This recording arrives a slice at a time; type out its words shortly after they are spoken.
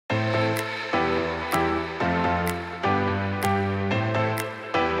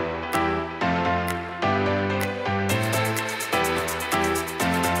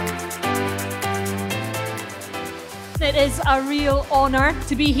is a real honour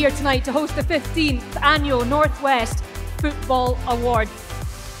to be here tonight to host the 15th Annual Northwest Football Award.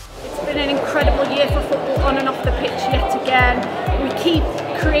 It's been an incredible year for football on and off the pitch yet again. We keep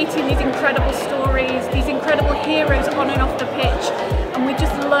creating these incredible stories, these incredible heroes on and off the pitch, and we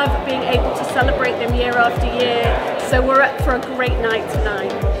just love being able to celebrate them year after year. So we're up for a great night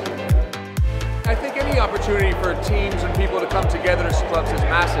tonight. I think any opportunity for teams and people to come together as clubs is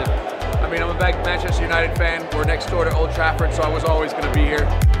massive. I mean, I'm a big Manchester United fan. We're next door to Old Trafford, so I was always going to be here.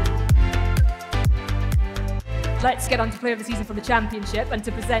 Let's get on to Player of the Season for the Championship, and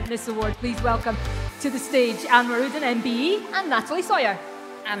to present this award, please welcome to the stage Anne Marudin, MBE, and Natalie Sawyer.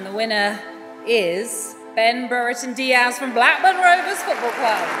 And the winner is Ben Brereton Diaz from Blackburn Rovers Football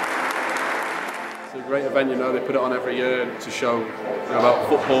Club. It's a great event, you know, they put it on every year to show about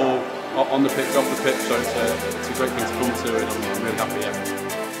football on the pitch, off the pitch, so it's a great thing to come to, and I'm really happy, yeah.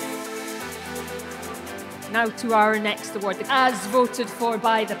 Now to our next award, as voted for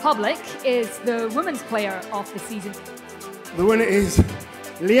by the public, is the Women's Player of the Season. The winner is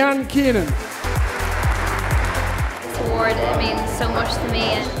Leanne Kiernan. This award, it means so much to me,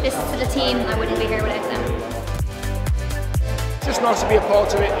 and this is for the team. I wouldn't be here without them. It's just nice to be a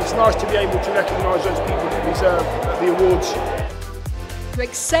part of it. It's nice to be able to recognise those people that deserve the awards. To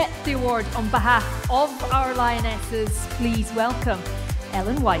accept the award on behalf of our Lionesses, please welcome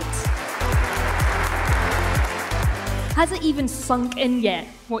Ellen White. Has it even sunk in yet,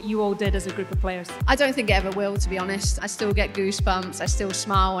 what you all did as a group of players? I don't think it ever will, to be honest. I still get goosebumps, I still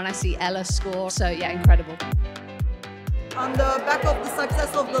smile when I see Ella score, so yeah, incredible. On the back of the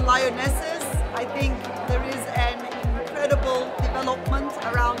success of the Lionesses, I think there is an incredible development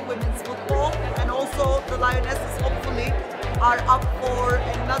around women's football, and also the Lionesses hopefully are up for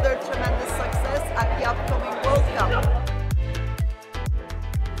another tremendous success at the upcoming World Cup.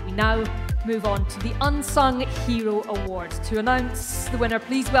 We now move on to the Unsung Hero Award. To announce the winner,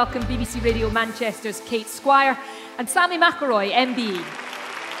 please welcome BBC Radio Manchester's Kate Squire and Sammy McElroy, MBE.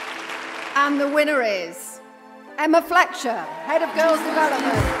 And the winner is Emma Fletcher, Head of Girls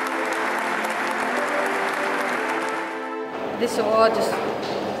Development. This award just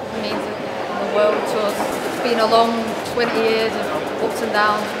means the world to us. It's been a long 20 years of ups and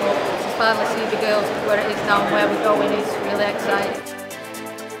downs, but to finally see the girls where it is now and where we're going is really exciting.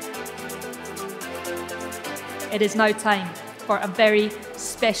 It is now time for a very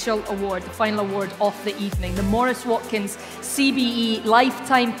special award, the final award of the evening, the Maurice Watkins CBE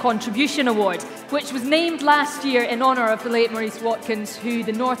Lifetime Contribution Award, which was named last year in honour of the late Maurice Watkins, who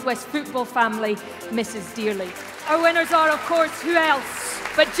the Northwest football family misses dearly. Our winners are, of course, who else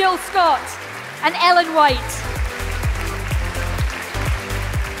but Jill Scott and Ellen White.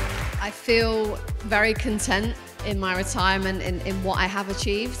 I feel very content in my retirement, in what I have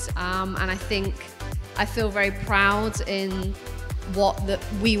achieved, and I feel very proud in what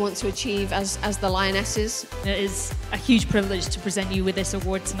we want to achieve as the Lionesses. It is a huge privilege to present you with this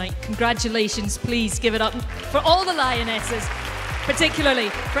award tonight. Congratulations, please give it up for all the Lionesses, particularly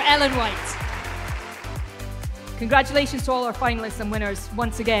for Ellen White. Congratulations to all our finalists and winners.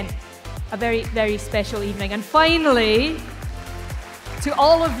 Once again, a very, very special evening. And finally, to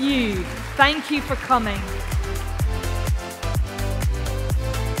all of you, thank you for coming.